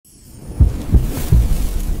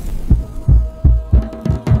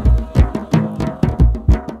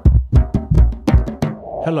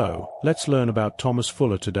Hello, let's learn about Thomas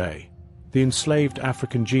Fuller today. The enslaved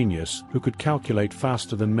African genius who could calculate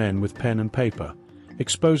faster than men with pen and paper,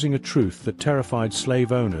 exposing a truth that terrified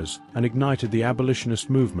slave owners and ignited the abolitionist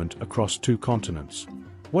movement across 2 continents.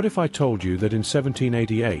 What if I told you that in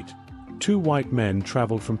 1788, 2 white men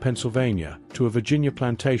traveled from Pennsylvania to a Virginia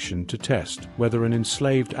plantation to test whether an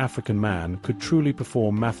enslaved African man could truly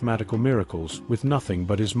perform mathematical miracles with nothing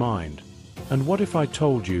but his mind? And what if I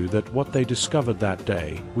told you that what they discovered that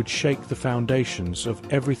day would shake the foundations of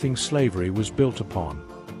everything slavery was built upon?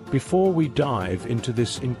 Before we dive into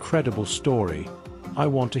this incredible story, I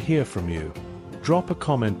want to hear from you. Drop a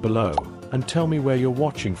comment below and tell me where you're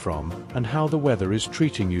watching from and how the weather is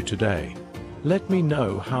treating you today. Let me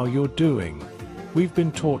know how you're doing. We've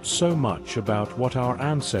been taught so much about what our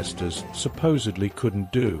ancestors supposedly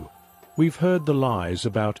couldn't do. We've heard the lies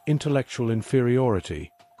about intellectual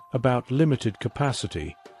inferiority, about limited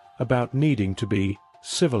capacity, about needing to be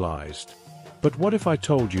civilized. But what if I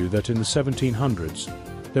told you that in the 1700s,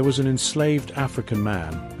 there was an enslaved African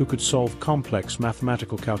man who could solve complex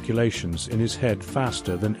mathematical calculations in his head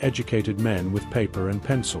faster than educated men with paper and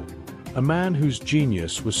pencil? A man whose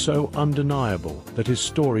genius was so undeniable that his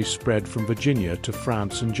story spread from Virginia to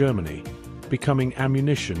France and Germany, becoming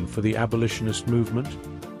ammunition for the abolitionist movement?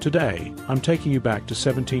 Today, I'm taking you back to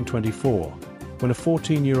 1724, when a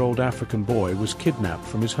 14-year-old African boy was kidnapped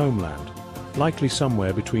from his homeland, likely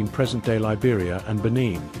somewhere between present-day Liberia and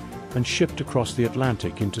Benin, and shipped across the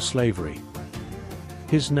Atlantic into slavery.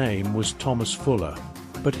 His name was Thomas Fuller,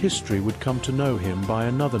 but history would come to know him by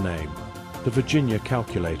another name, the Virginia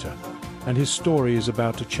Calculator, and his story is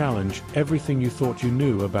about to challenge everything you thought you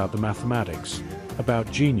knew about the mathematics,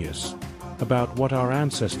 about genius, about what our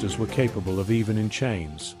ancestors were capable of even in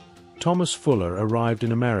chains. Thomas Fuller arrived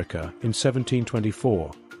in America in 1724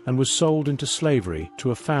 and was sold into slavery to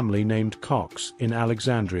a family named Cox in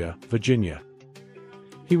Alexandria, Virginia.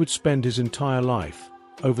 He would spend his entire life,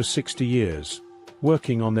 over 60 years,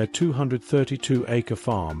 working on their 232-acre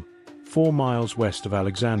farm, 4 miles west of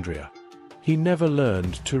Alexandria. He never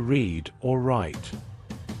learned to read or write.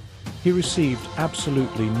 He received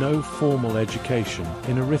absolutely no formal education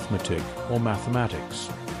in arithmetic or mathematics,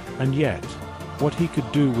 and yet, what he could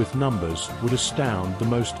do with numbers would astound the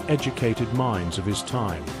most educated minds of his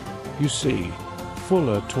time. You see,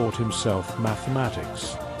 Fuller taught himself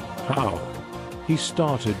mathematics. How? He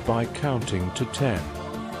started by counting to 10.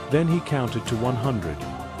 Then he counted to 100,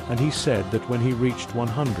 and he said that when he reached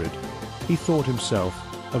 100, he thought himself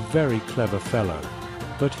a very clever fellow.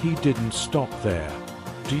 But he didn't stop there.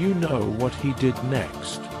 Do you know what he did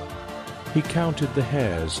next? He counted the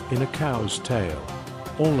hairs in a cow's tail,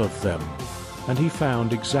 all of them, and he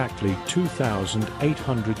found exactly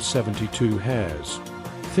 2,872 hairs.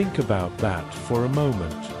 Think about that for a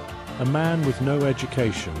moment. A man with no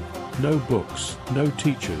education, no books, no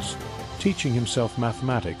teachers, teaching himself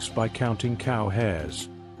mathematics by counting cow hairs.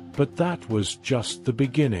 But that was just the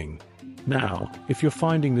beginning. Now, if you're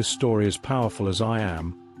finding this story as powerful as I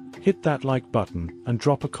am, hit that like button and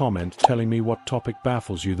drop a comment telling me what topic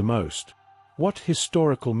baffles you the most. What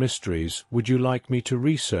historical mysteries would you like me to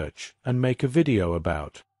research and make a video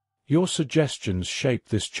about? Your suggestions shape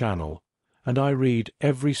this channel, and I read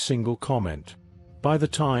every single comment. By the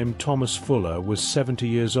time Thomas Fuller was 70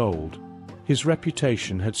 years old, his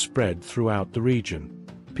reputation had spread throughout the region.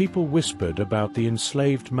 People whispered about the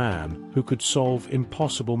enslaved man who could solve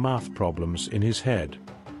impossible math problems in his head.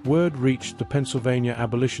 Word reached the Pennsylvania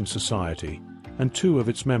Abolition Society, and 2 of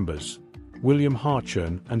its members, William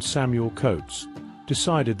Hartshorne and Samuel Coates,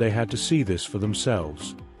 decided they had to see this for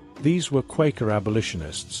themselves. These were Quaker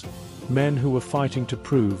abolitionists, men who were fighting to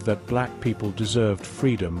prove that black people deserved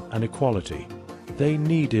freedom and equality. They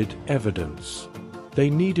needed evidence. They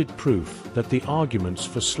needed proof that the arguments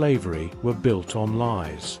for slavery were built on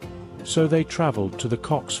lies. So they traveled to the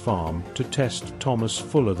Cox farm to test Thomas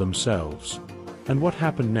Fuller themselves. And what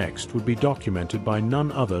happened next would be documented by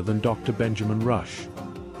none other than Dr. Benjamin Rush,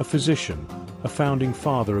 a physician, a founding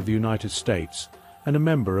father of the United States, and a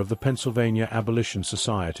member of the Pennsylvania Abolition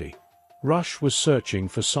Society. Rush was searching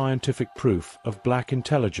for scientific proof of black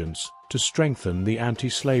intelligence to strengthen the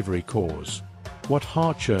anti-slavery cause. What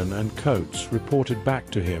Hartshorne and Coates reported back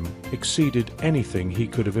to him exceeded anything he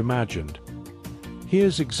could have imagined.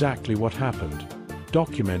 Here's exactly what happened,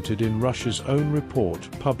 documented in Rush's own report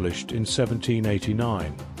published in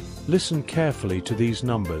 1789. Listen carefully to these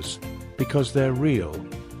numbers, because they're real,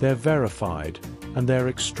 they're verified, and they're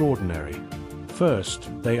extraordinary. First,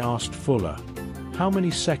 they asked Fuller, how many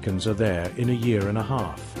seconds are there in a year and a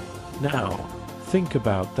half? Now, think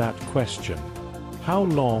about that question. How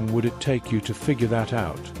long would it take you to figure that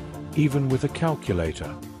out? even with a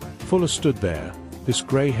calculator. Fuller stood there, this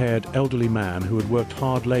grey-haired elderly man who had worked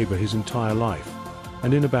hard labor his entire life,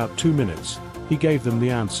 and in about 2 minutes, he gave them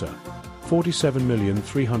the answer: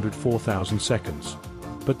 47,304,000 seconds.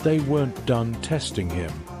 But they weren't done testing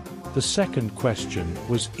him. The second question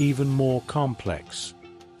was even more complex.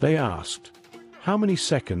 They asked, how many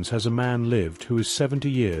seconds has a man lived who is 70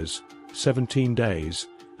 years, 17 days,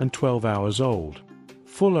 and 12 hours old?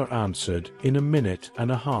 Fuller answered in a minute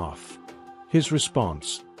and a half. His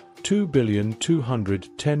response: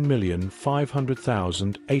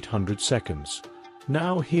 2,210,500,800 seconds.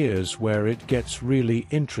 Now here's where it gets really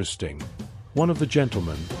interesting. One of the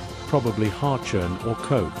gentlemen, probably Harchurn or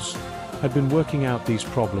Coates, had been working out these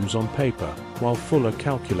problems on paper while Fuller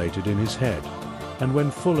calculated in his head. And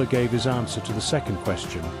when Fuller gave his answer to the second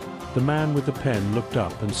question, the man with the pen looked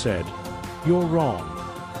up and said, "You're wrong.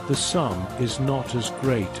 The sum is not as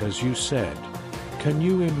great as you said." Can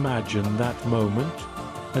you imagine that moment?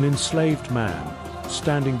 An enslaved man,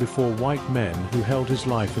 standing before white men who held his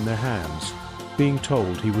life in their hands, being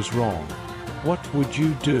told he was wrong. What would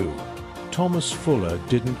you do? Thomas Fuller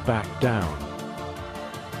didn't back down.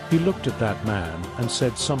 He looked at that man and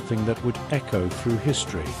said something that would echo through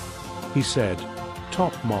history. He said,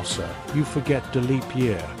 "Top Massa, you forget the leap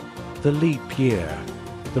year." The leap year.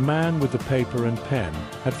 The man with the paper and pen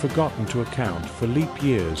had forgotten to account for leap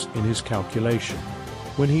years in his calculation.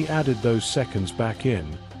 When he added those seconds back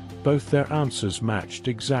in, both their answers matched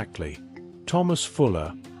exactly. Thomas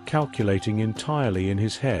Fuller, calculating entirely in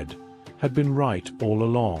his head, had been right all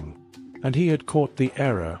along. And he had caught the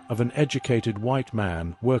error of an educated white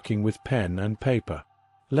man working with pen and paper.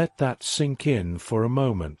 Let that sink in for a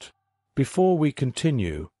moment. Before we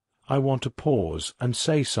continue, I want to pause and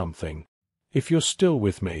say something. If you're still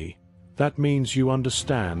with me, that means you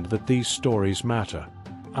understand that these stories matter.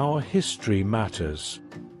 Our history matters.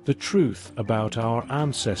 The truth about our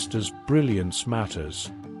ancestors' brilliance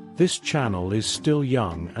matters. This channel is still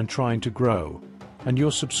young and trying to grow, and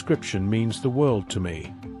your subscription means the world to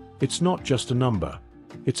me. It's not just a number.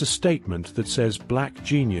 It's a statement that says black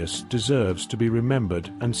genius deserves to be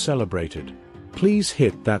remembered and celebrated. Please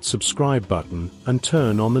hit that subscribe button and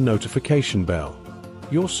turn on the notification bell.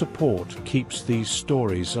 Your support keeps these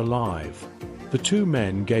stories alive. The two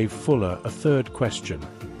men gave Fuller a third question,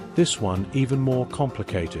 this one even more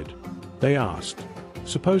complicated. They asked,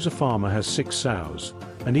 suppose a farmer has 6 sows,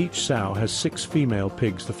 and each sow has 6 female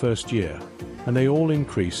pigs the first year, and they all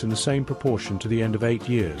increase in the same proportion to the end of 8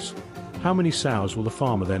 years. How many sows will the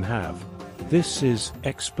farmer then have? This is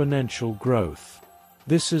exponential growth.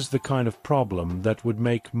 This is the kind of problem that would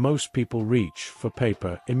make most people reach for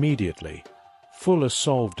paper immediately. Fuller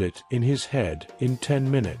solved it in his head in 10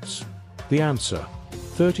 minutes. The answer: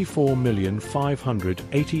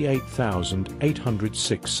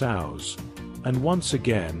 34,588,806 sows. And once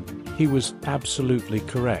again, he was absolutely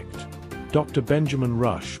correct. Dr. Benjamin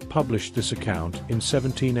Rush published this account in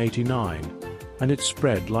 1789, and it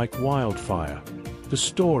spread like wildfire. The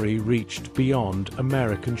story reached beyond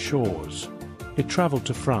American shores. It traveled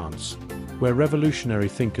to France, where revolutionary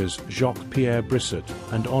thinkers Jacques-Pierre Brisset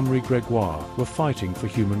and Henri Gregoire were fighting for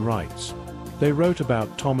human rights. They wrote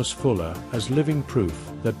about Thomas Fuller as living proof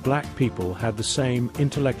that black people had the same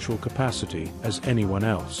intellectual capacity as anyone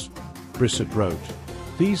else. Brisset wrote,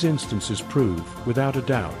 "These instances prove, without a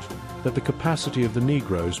doubt, that the capacity of the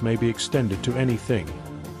Negroes may be extended to anything,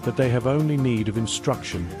 that they have only need of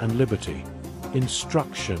instruction and liberty."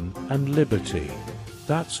 Instruction and liberty.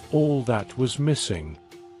 That's all that was missing.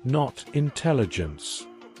 Not intelligence.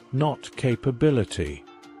 Not capability.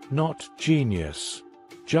 Not genius.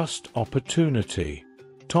 Just opportunity.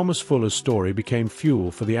 Thomas Fuller's story became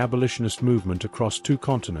fuel for the abolitionist movement across 2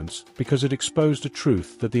 continents because it exposed a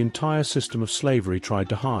truth that the entire system of slavery tried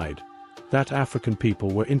to hide. That African people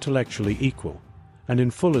were intellectually equal, and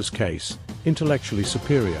in Fuller's case, intellectually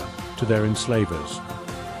superior to their enslavers.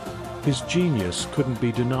 His genius couldn't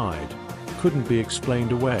be denied, couldn't be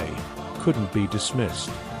explained away, couldn't be dismissed.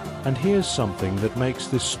 And here's something that makes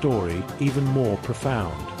this story even more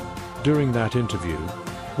profound. During that interview,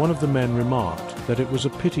 one of the men remarked that it was a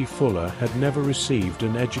pity Fuller had never received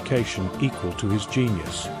an education equal to his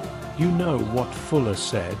genius. You know what Fuller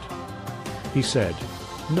said? He said,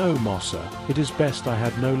 "No, Massa, it is best I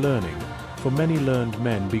had no learning, for many learned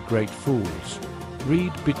men be great fools."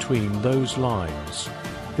 Read between those lines.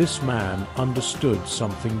 This man understood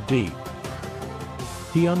something deep.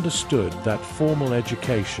 He understood that formal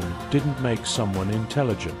education didn't make someone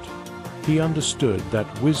intelligent. He understood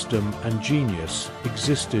that wisdom and genius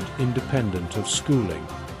existed independent of schooling.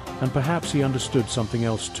 And perhaps he understood something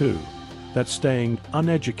else too, that staying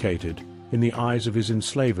uneducated in the eyes of his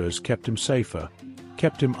enslavers kept him safer,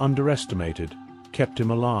 kept him underestimated, kept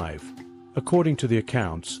him alive. According to the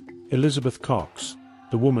accounts, Elizabeth Cox,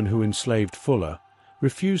 the woman who enslaved Fuller,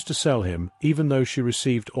 refused to sell him even though she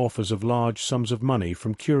received offers of large sums of money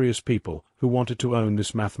from curious people who wanted to own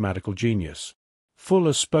this mathematical genius.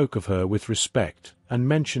 Fuller spoke of her with respect and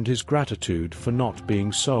mentioned his gratitude for not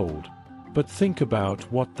being sold. But think about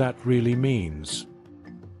what that really means.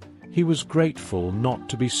 He was grateful not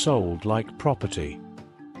to be sold like property.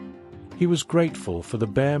 He was grateful for the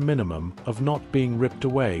bare minimum of not being ripped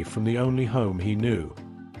away from the only home he knew.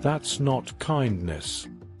 That's not kindness.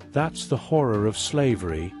 That's the horror of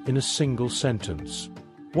slavery in a single sentence.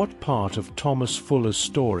 What part of Thomas Fuller's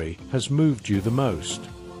story has moved you the most?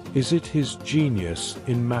 Is it his genius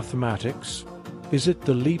in mathematics? Is it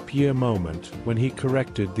the leap year moment when he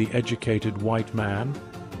corrected the educated white man?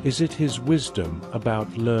 Is it his wisdom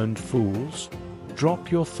about learned fools?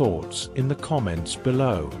 Drop your thoughts in the comments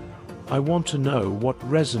below. I want to know what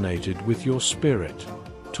resonated with your spirit.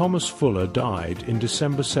 Thomas Fuller died in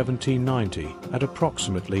December 1790 at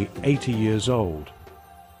approximately 80 years old.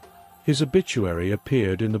 His obituary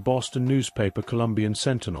appeared in the Boston newspaper Columbian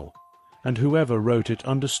Sentinel, and whoever wrote it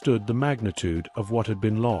understood the magnitude of what had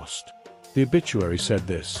been lost. The obituary said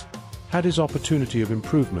this: had his opportunity of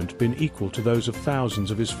improvement been equal to those of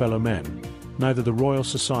thousands of his fellow men, neither the Royal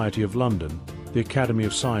Society of London, the Academy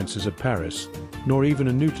of Sciences at Paris, nor even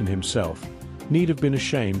a Newton himself, need have been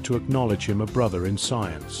ashamed to acknowledge him a brother in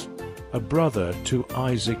science. A brother to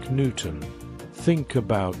Isaac Newton. Think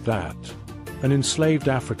about that. An enslaved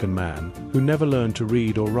African man who never learned to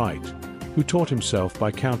read or write, who taught himself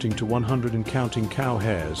by counting to 100 and counting cow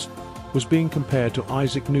hairs, was being compared to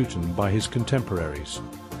Isaac Newton by his contemporaries.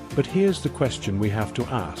 But here's the question we have to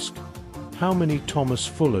ask. How many Thomas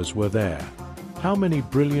Fullers were there? How many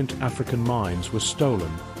brilliant African minds were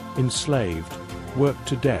stolen, enslaved, worked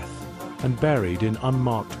to death, and buried in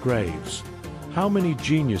unmarked graves? How many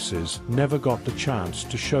geniuses never got the chance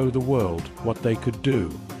to show the world what they could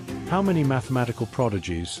do? How many mathematical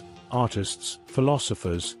prodigies, artists,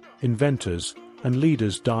 philosophers, inventors, and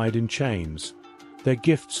leaders died in chains, their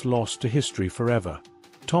gifts lost to history forever?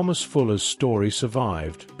 Thomas Fuller's story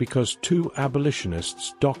survived because two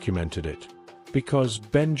abolitionists documented it, because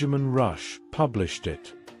Benjamin Rush published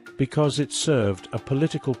it, because it served a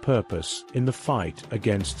political purpose in the fight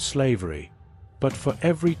against slavery. But for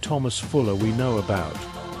every Thomas Fuller we know about,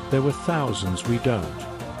 there were thousands we don't.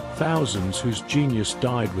 Thousands whose genius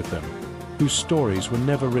died with them, whose stories were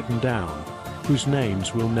never written down, whose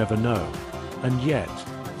names we'll never know. And yet,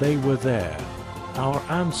 they were there. Our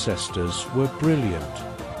ancestors were brilliant.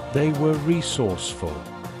 They were resourceful.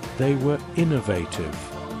 They were innovative.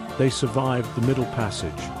 They survived the Middle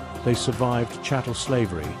Passage. They survived chattel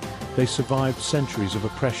slavery. They survived centuries of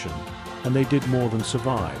oppression. And they did more than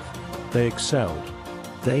survive. They excelled.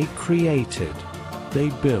 They created. They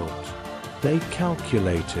built. They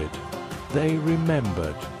calculated. They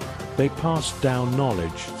remembered. They passed down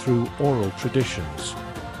knowledge through oral traditions.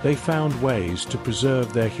 They found ways to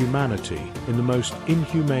preserve their humanity in the most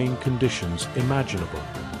inhumane conditions imaginable.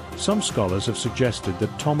 Some scholars have suggested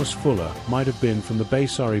that Thomas Fuller might have been from the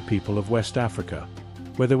Bassari people of West Africa,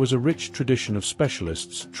 where there was a rich tradition of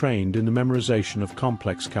specialists trained in the memorization of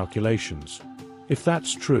complex calculations. If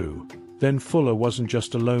that's true, then Fuller wasn't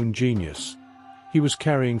just a lone genius. He was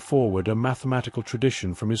carrying forward a mathematical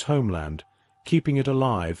tradition from his homeland, keeping it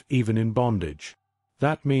alive even in bondage.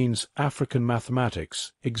 That means African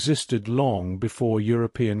mathematics existed long before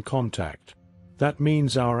European contact. That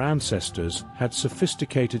means our ancestors had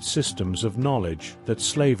sophisticated systems of knowledge that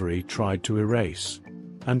slavery tried to erase.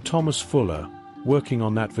 And Thomas Fuller, working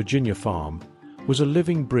on that Virginia farm, was a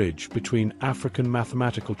living bridge between African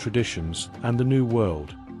mathematical traditions and the New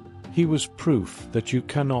World. He was proof that you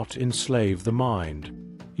cannot enslave the mind.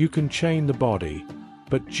 You can chain the body,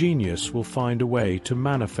 but genius will find a way to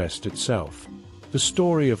manifest itself. The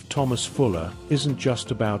story of Thomas Fuller isn't just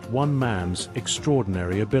about one man's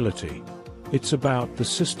extraordinary ability. It's about the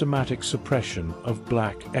systematic suppression of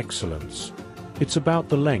black excellence. It's about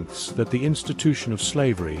the lengths that the institution of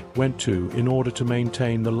slavery went to in order to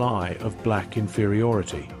maintain the lie of black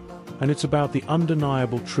inferiority. And it's about the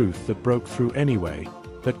undeniable truth that broke through anyway,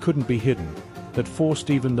 that couldn't be hidden, that forced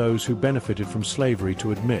even those who benefited from slavery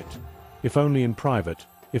to admit, if only in private,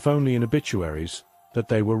 if only in obituaries, that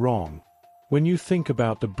they were wrong. When you think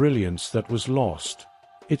about the brilliance that was lost,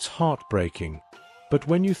 it's heartbreaking. But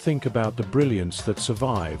when you think about the brilliance that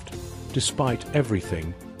survived, despite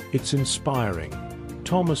everything, it's inspiring.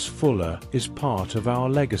 Thomas Fuller is part of our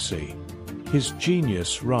legacy. His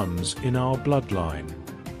genius runs in our bloodline.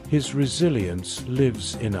 His resilience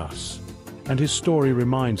lives in us. And his story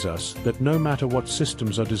reminds us that no matter what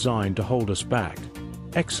systems are designed to hold us back,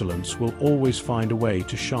 excellence will always find a way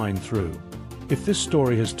to shine through. If this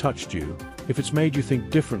story has touched you, if it's made you think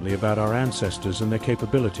differently about our ancestors and their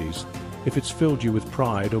capabilities, if it's filled you with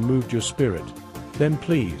pride or moved your spirit, then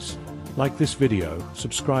please, like this video,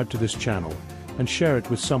 subscribe to this channel, and share it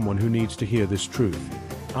with someone who needs to hear this truth.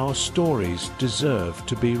 Our stories deserve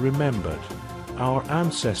to be remembered. Our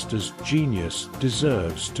ancestors' genius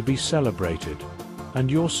deserves to be celebrated. And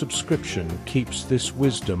your subscription keeps this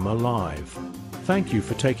wisdom alive. Thank you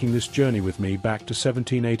for taking this journey with me back to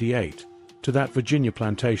 1788, to that Virginia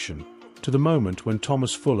plantation, to the moment when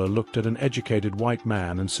Thomas Fuller looked at an educated white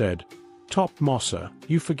man and said, "Top Massa,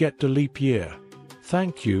 you forget the leap year.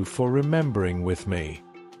 Thank you for remembering with me.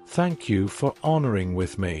 Thank you for honoring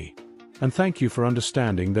with me. And thank you for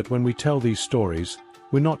understanding that when we tell these stories,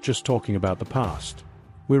 we're not just talking about the past.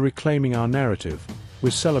 We're reclaiming our narrative,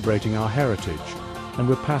 we're celebrating our heritage, and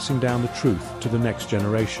we're passing down the truth to the next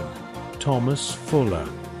generation." Thomas Fuller,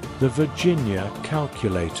 the Virginia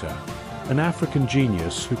calculator, an African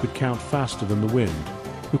genius who could count faster than the wind,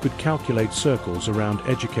 who could calculate circles around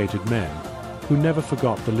educated men, who never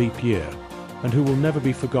forgot the leap year, and who will never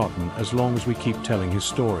be forgotten as long as we keep telling his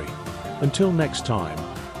story. Until next time,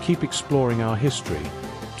 keep exploring our history,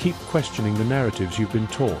 keep questioning the narratives you've been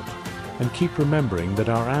taught, and keep remembering that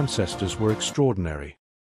our ancestors were extraordinary.